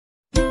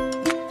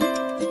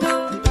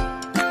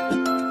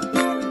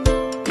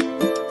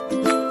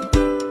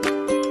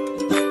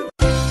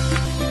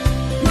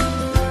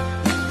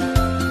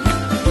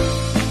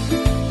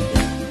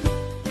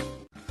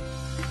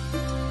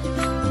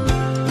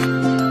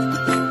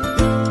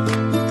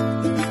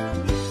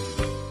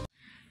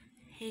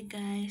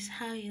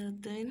you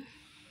doing?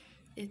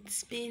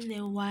 It's been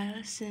a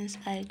while since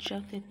I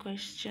dropped a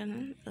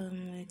question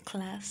a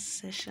class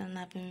session.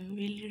 I've been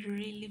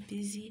really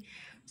busy,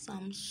 so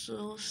I'm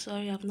so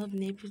sorry I've not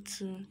been able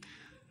to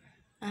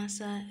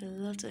answer a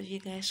lot of you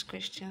guys'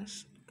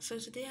 questions. So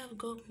today I've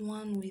got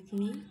one with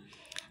me.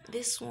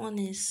 This one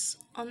is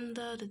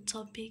under the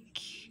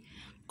topic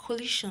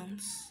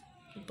collisions,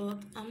 but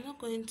I'm not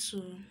going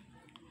to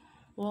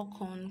work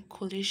on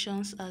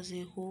collisions as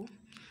a whole.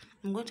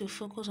 I'm going to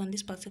focus on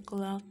this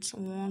particular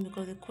one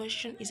because the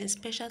question is a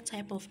special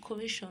type of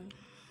collision.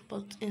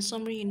 But in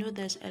summary,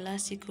 there's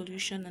elastic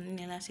collision and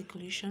inelastic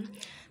collision.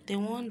 The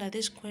one that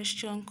this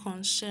question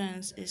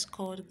concerns is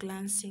called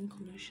glancing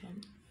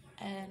collision.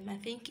 And I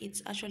think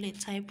it's actually a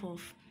type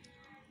of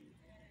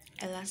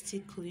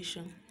elastic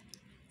collision.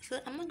 So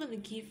I'm not going to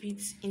give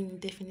it in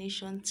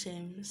definition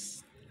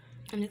terms.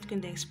 I'm just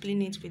going to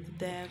explain it with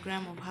the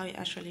diagram of how it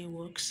actually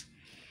works.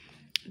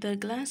 The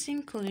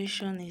glancing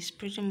collision is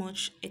pretty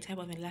much a type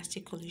of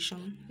elastic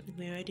collision.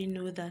 We already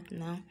know that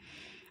now.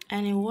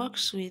 And it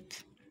works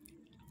with,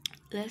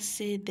 let's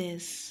say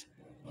there's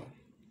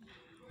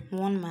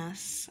one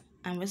mass,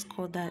 and let's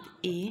call that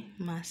A,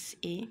 mass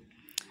A.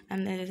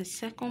 And then there's a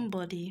second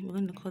body, we're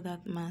going to call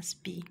that mass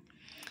B.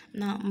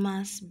 Now,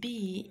 mass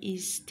B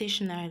is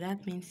stationary.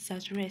 That means it's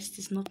at rest,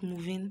 it's not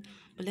moving.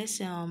 But let's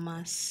say our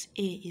mass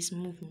A is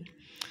moving.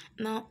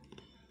 Now,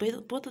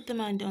 both of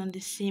them are on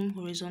the same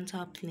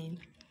horizontal plane.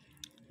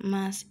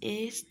 Mass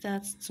A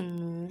starts to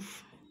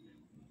move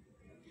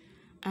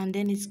and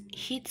then it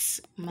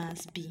hits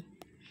mass B.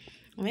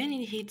 When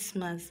it hits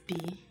mass B,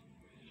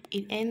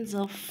 it ends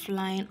up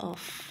flying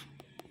off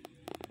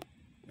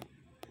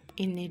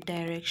in a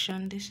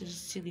direction. This is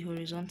still the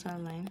horizontal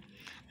line.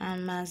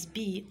 And mass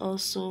B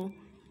also,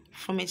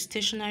 from its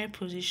stationary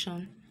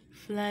position,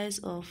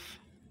 flies off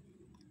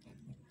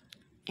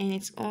in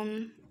its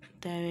own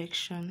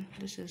direction.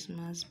 This is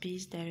mass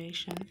B's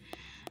direction,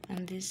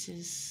 and this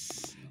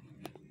is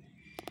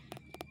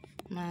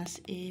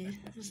mass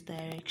A's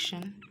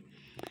direction,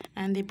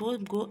 and they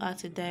both go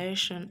at a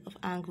direction of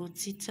angle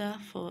theta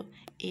for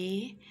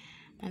A,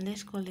 and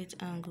let's call it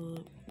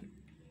angle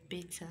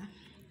beta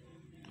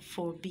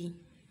for B.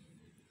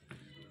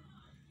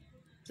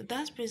 So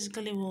that's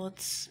basically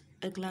what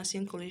a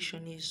glancing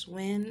collision is,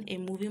 when a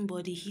moving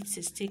body hits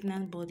a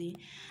stagnant body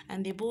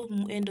and they both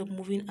end up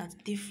moving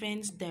at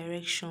different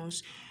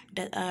directions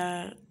that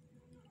are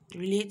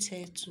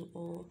related to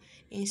or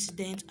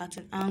incident at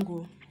an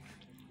angle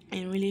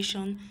in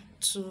relation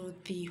to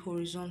the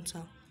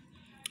horizontal.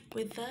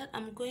 With that,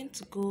 I'm going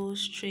to go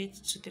straight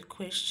to the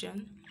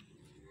question.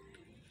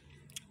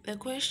 The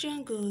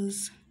question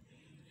goes,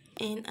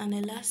 in an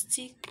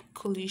elastic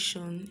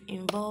collision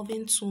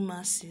involving two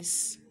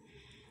masses,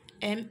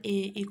 MA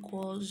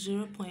equals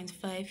 0.5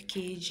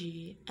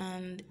 kg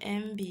and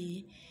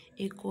MB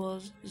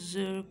equals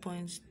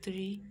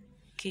 0.3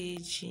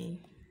 kg.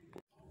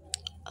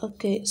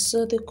 Okay,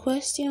 so the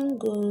question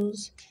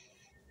goes,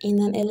 in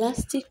an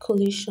elastic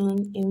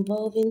collision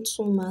involving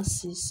two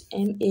masses,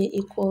 MA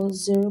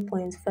equals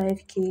 0.5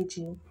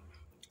 kg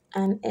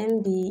and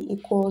MB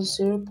equals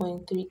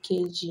 0.3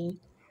 kg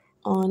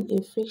on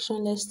a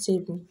frictionless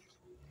table,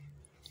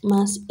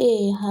 mass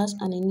A has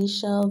an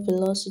initial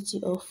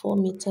velocity of 4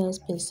 meters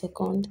per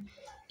second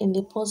in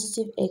the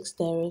positive x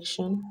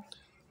direction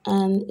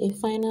and a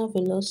final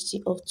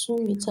velocity of 2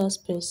 meters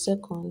per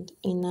second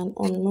in an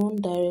unknown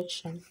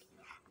direction,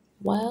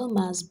 while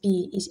mass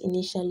B is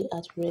initially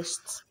at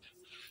rest.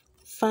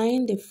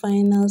 Find the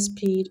final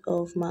speed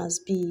of mass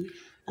B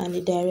and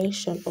the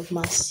direction of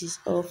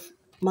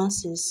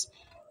masses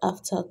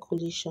after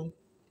collision.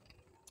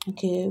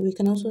 Okay, we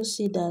can also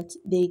see that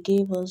they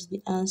gave us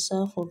the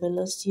answer for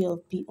velocity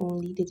of B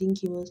only. They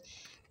didn't give us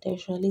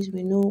direction. At least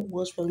we know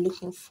what we're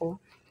looking for,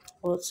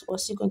 but we're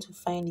still going to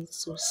find it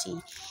to see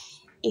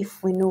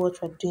if we know what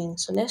we're doing.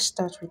 So let's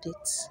start with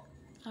it.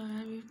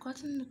 Alright, we've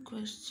gotten the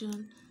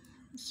question.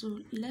 So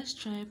let's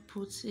try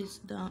put it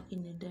down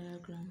in a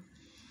diagram.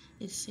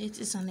 It says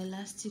it's an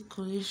elastic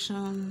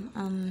collision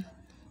and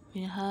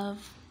we have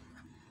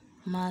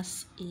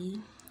mass A,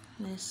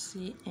 let's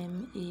say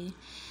MA,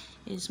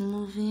 is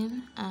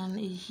moving and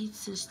it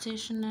hits a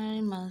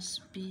stationary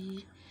mass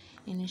B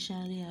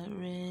initially at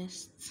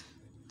rest.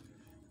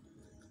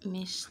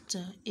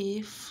 Mr.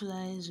 A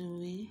flies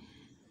away,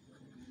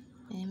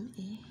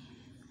 MA,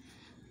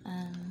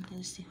 and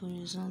there's the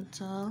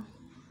horizontal,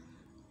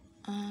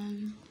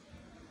 and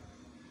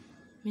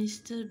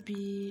Mr.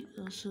 B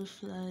also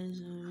flies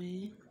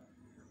away,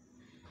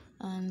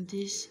 and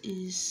this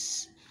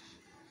is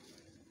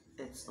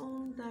its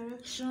own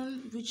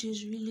direction, which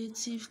is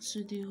relative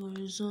to the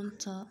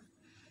horizontal.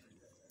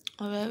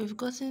 Alright, we've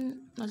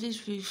gotten, at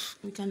least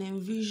we can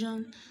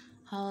envision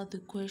how the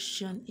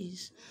question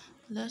is.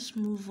 Let's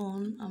move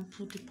on and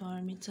put the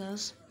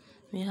parameters.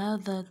 We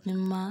have that the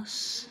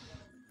mass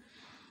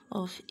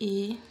of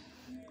A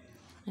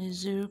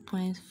is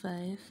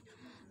 0.5,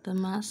 the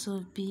mass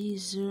of B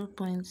is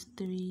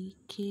 0.3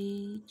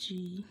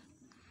 kg,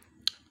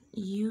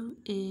 UA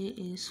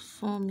is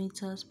 4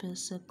 meters per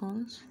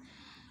second,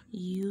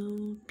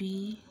 UB,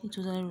 it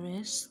was at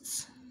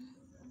rest.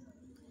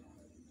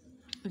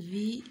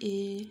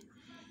 VA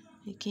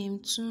became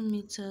 2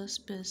 meters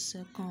per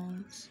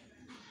second,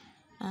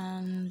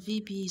 and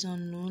VB is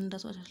unknown.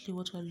 That's actually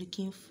what we're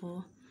looking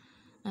for.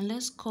 And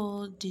let's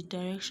call the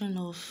direction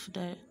of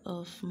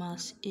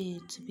mass A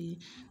to be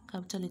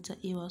capital letter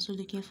A. We're also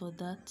looking for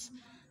that,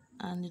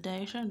 and the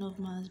direction of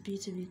mass B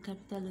to be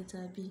capital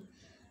letter B.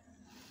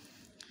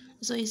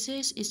 So it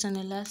says it's an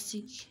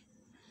elastic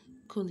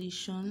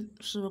collision,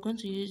 so we're going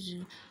to use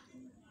the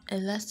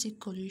elastic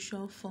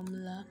collision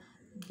formula,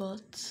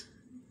 but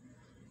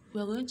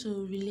we're going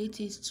to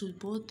relate it to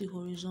both the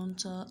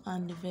horizontal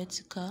and the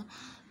vertical,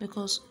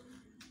 because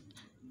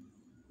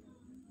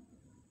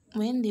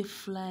when they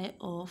fly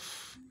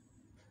off,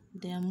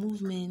 their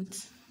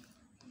movement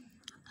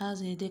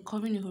they're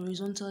covering the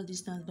horizontal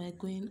distance by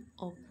going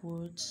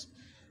upwards,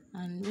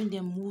 and when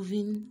they're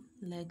moving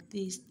like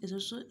this, there's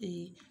also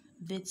a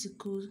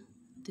vertical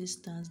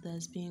distance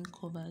that's being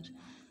covered.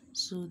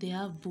 So they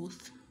have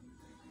both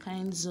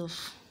kinds of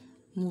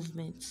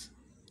movement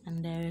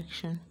and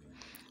direction.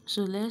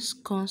 So let's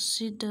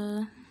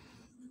consider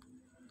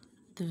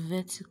the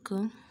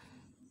vertical.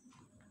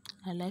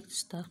 I like to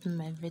start with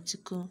my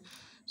vertical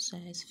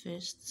side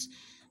first.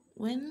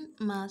 When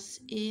mass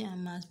A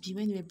and mass B,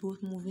 when they were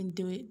both moving,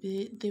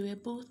 they were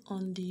both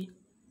on the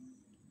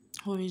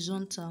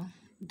horizontal.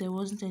 There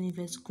wasn't any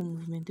vertical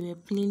movement. They were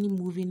plainly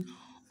moving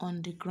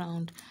on the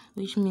ground,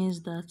 which means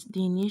that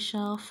the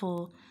initial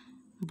for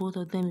both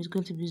of them is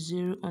going to be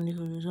 0 on the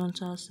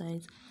horizontal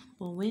side.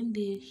 But when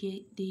they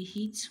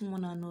hit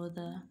one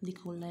another, they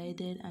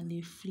collided and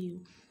they flew,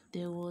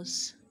 there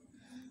was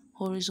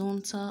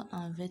horizontal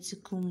and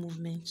vertical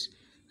movement.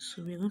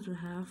 So we're going to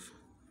have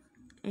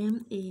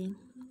MA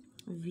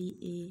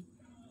VA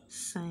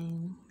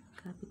sine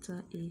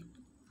capital A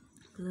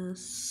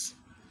plus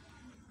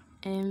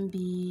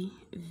MB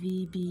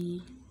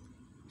VB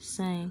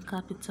sine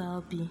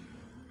capital B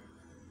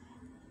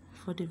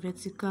for the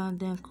vertical.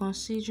 Then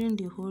considering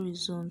the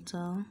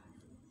horizontal,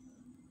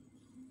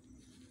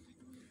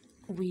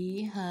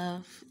 we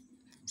have,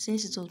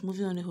 since it was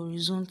moving on the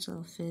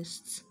horizontal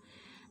first,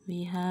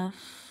 we have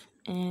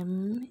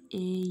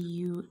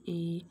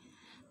MAUA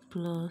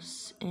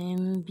plus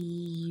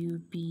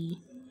MBUB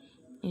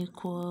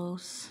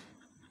equals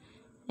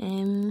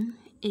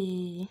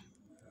MAVA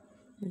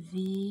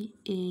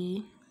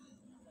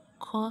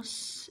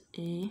cos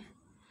A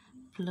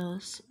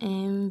plus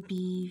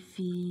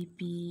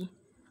MBVB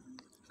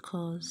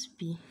cos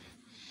B.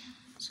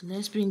 So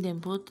let's bring them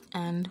both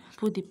and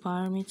put the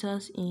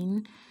parameters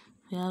in.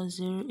 We have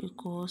 0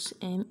 equals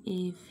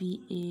MAVA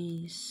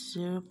is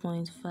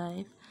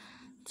 0.5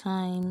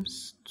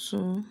 times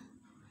 2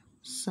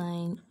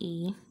 sine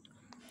A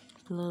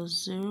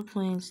plus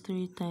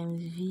 0.3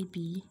 times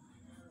VB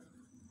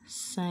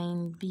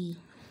sine B.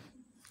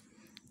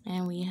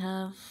 And we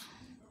have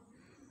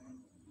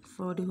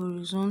for the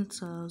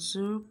horizontal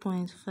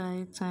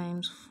 0.5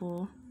 times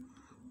 4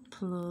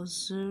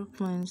 plus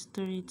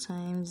 0.3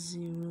 times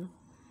 0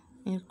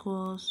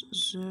 equals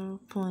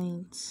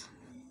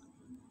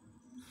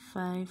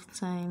 0.5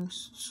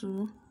 times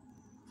 2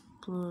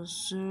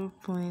 plus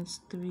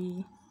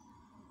 0.3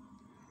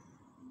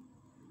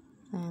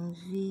 times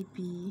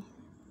VB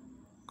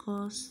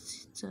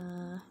cos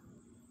theta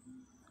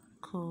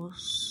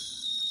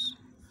cos,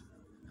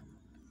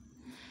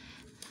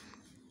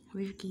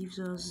 which gives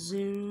us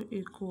 0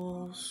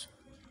 equals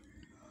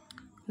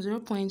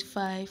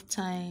 0.5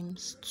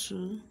 times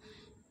 2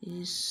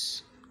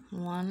 is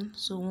 1.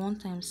 So 1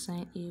 times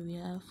sine A, we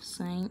have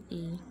sine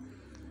A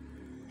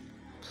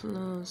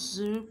plus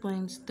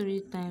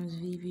 0.3 times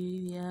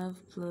VB, we have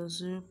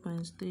plus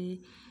 0.3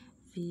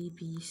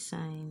 VB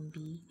sine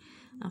B.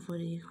 And for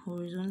the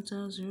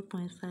horizontal,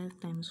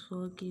 0.5 times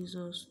 4 gives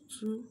us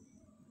 2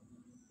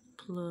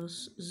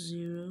 plus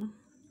 0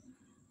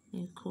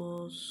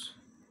 equals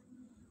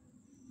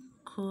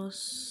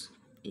cos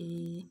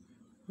A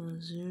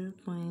plus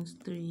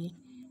 0.3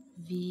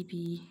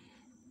 VB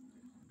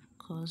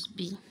cos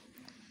B.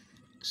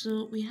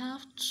 So we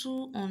have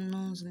two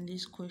unknowns in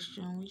this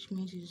question, which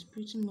means it's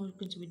pretty much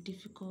going to be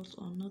difficult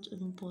or not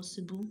even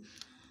possible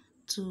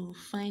to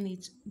find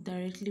it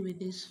directly with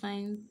this,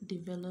 find the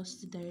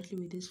velocity directly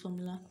with this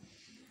formula.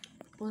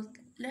 But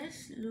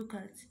let's look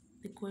at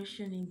the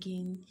question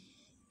again.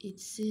 It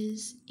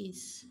says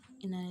it's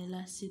in an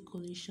elastic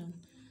collision.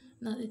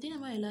 Now the thing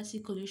about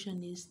elastic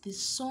collision is the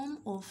sum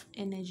of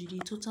energy, the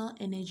total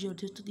energy or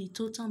the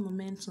total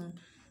momentum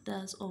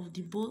that's of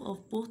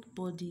both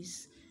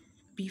bodies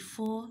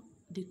before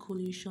the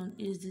collision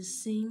is the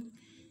same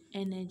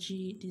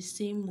energy, the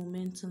same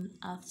momentum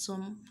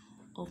atom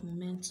of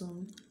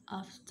momentum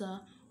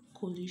after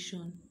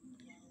collision.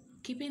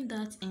 Keeping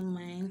that in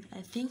mind,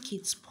 I think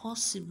it's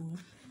possible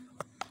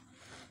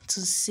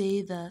to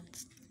say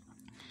that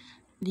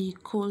the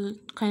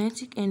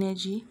kinetic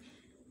energy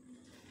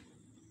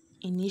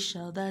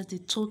initial, that's the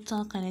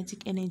total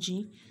kinetic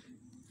energy,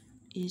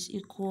 is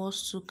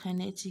equals to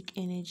kinetic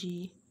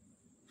energy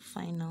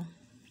final.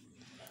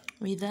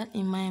 With that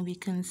in mind, we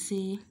can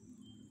say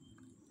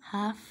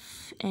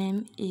half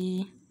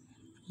MAUA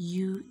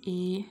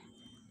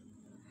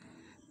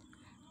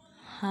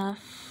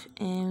half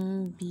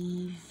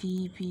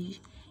MBVB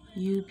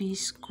UB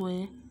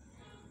square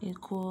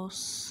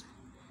equals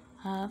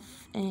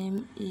half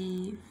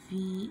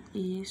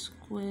MAVA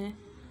square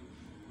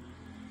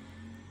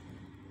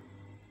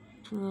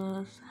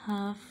plus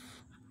half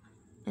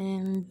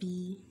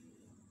MBVB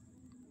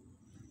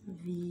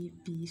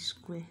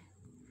square.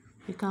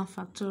 We can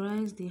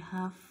factorize the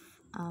half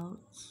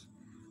out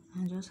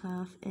and just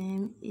have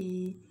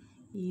MAUA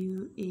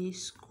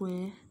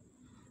square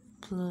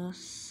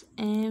plus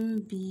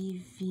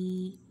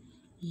MBVUB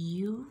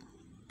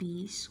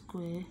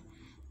square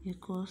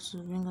equals to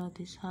bring out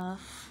this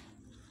half,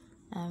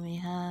 and we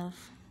have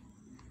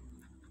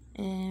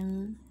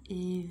MAVA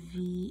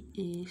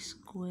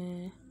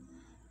square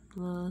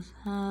plus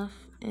half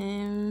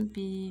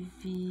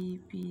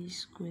MBVB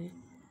square.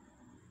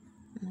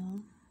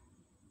 No,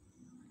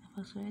 I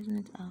was writing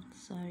it out,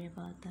 sorry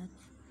about that.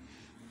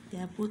 They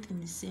are both in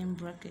the same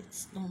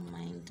brackets, don't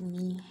mind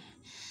me.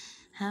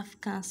 Half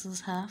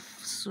cancels half,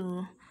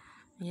 so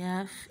we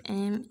have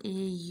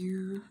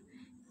MAUA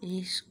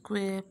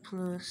square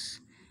plus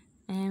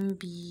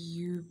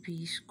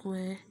MBUB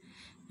square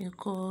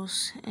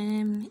equals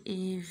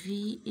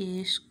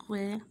MAVA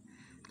square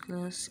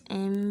plus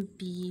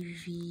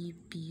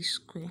MBVB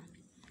square.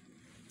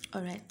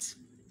 Alright,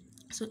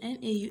 so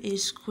MAUA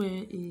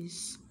square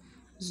is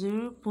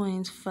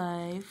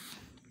 0.5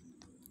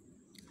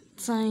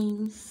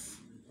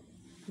 times,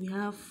 we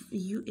have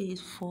UA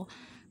is 4,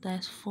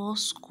 that's 4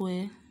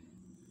 square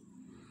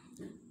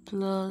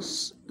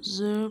plus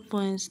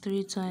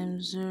 0.3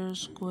 times 0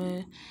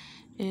 square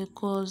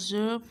equals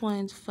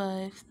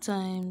 0.5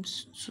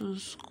 times 2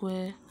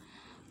 square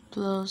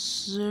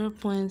plus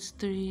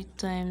 0.3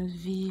 times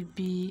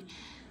VB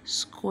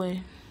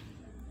square.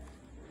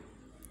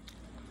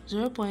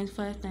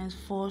 0.5 times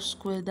 4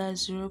 square,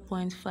 that's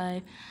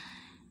 0.5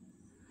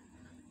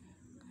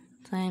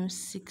 times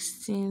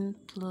 16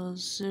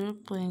 plus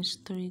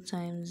 0.3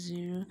 times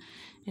 0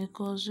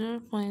 equals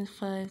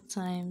 0.5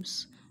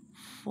 times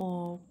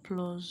 4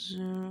 plus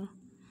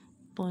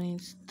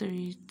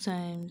 0.3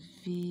 times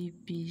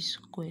VB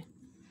square.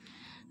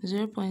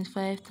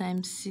 0.5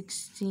 times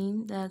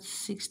 16, that's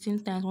 16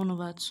 times 1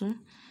 over 2.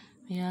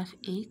 We have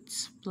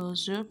 8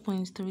 plus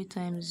 0.3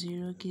 times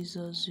 0 gives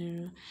us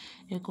 0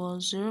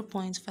 equals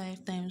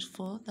 0.5 times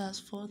 4, that's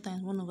 4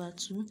 times 1 over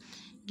 2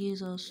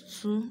 gives us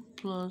 2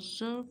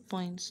 plus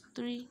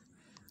 0.3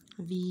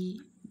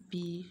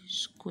 VB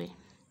square,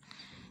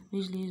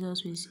 which leaves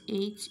us with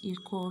 8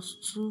 equals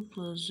 2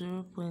 plus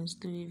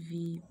 0.3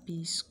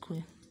 VB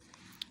square.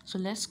 So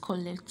let's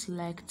collect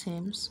like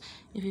terms.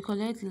 If we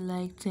collect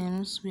like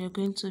terms, we are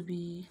going to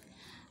be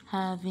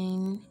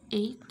having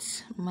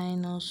 8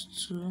 minus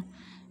 2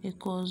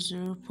 equals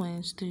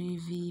 0.3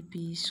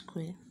 VB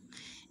square.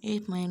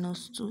 8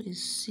 minus 2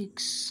 is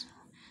 6.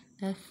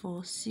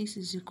 Therefore, 6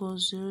 is equal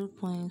to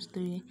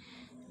 0.3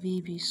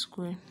 VB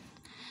square.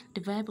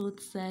 Divide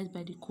both sides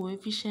by the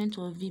coefficient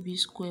of VB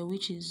square,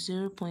 which is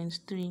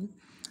 0.3.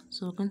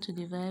 So we're going to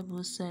divide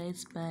both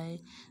sides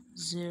by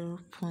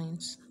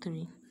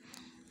 0.3.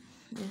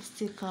 Let's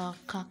take our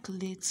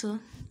calculator.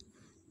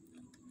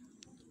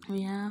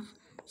 We have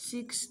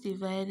 6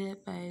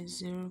 divided by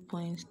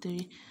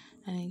 0.3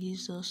 and it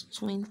gives us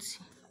 20.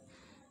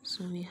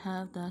 So we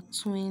have that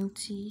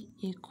 20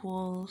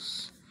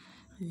 equals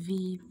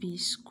VB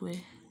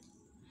square.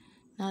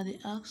 Now they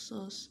ask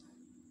us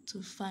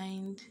to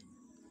find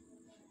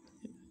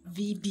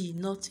VB,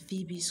 not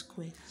VB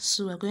square.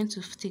 So we're going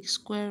to take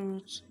square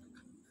root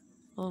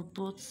of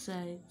both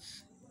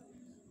sides.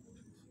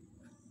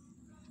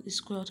 The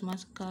square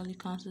automatically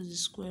cancels the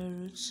square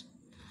root.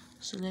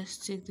 So let's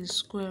take the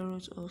square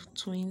root of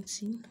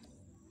 20.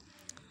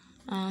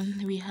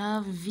 And we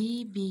have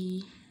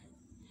VB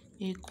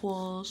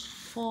equals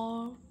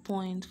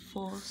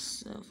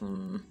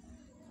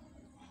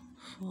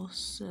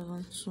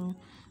 4.472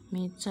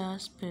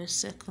 meters per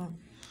second.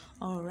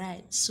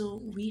 Alright, so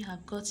we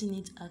have gotten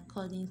it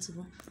according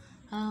to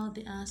how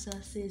the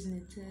answer says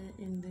in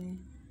the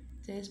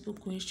textbook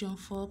question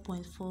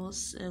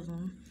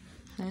 4.47.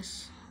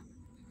 Let's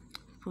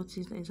put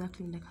it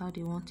exactly like how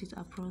they want it,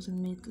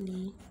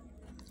 approximately.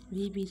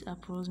 VB is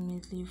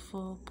approximately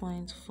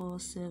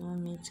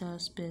 4.47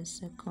 meters per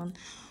second.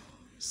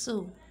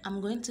 So I'm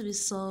going to be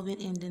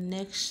solving in the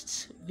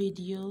next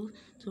video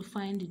to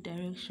find the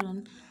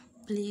direction.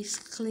 Please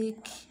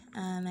click,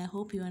 and I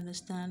hope you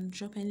understand.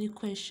 Drop any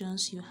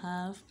questions you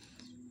have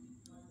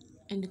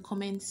in the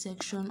comment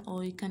section,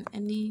 or you can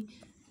any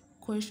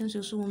questions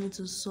you also want me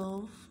to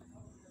solve,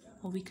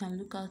 or we can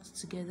look at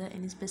together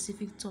any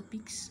specific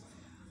topics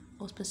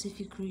or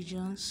specific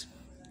regions.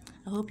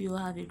 I hope you all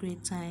have a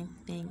great time.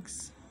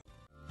 Thanks.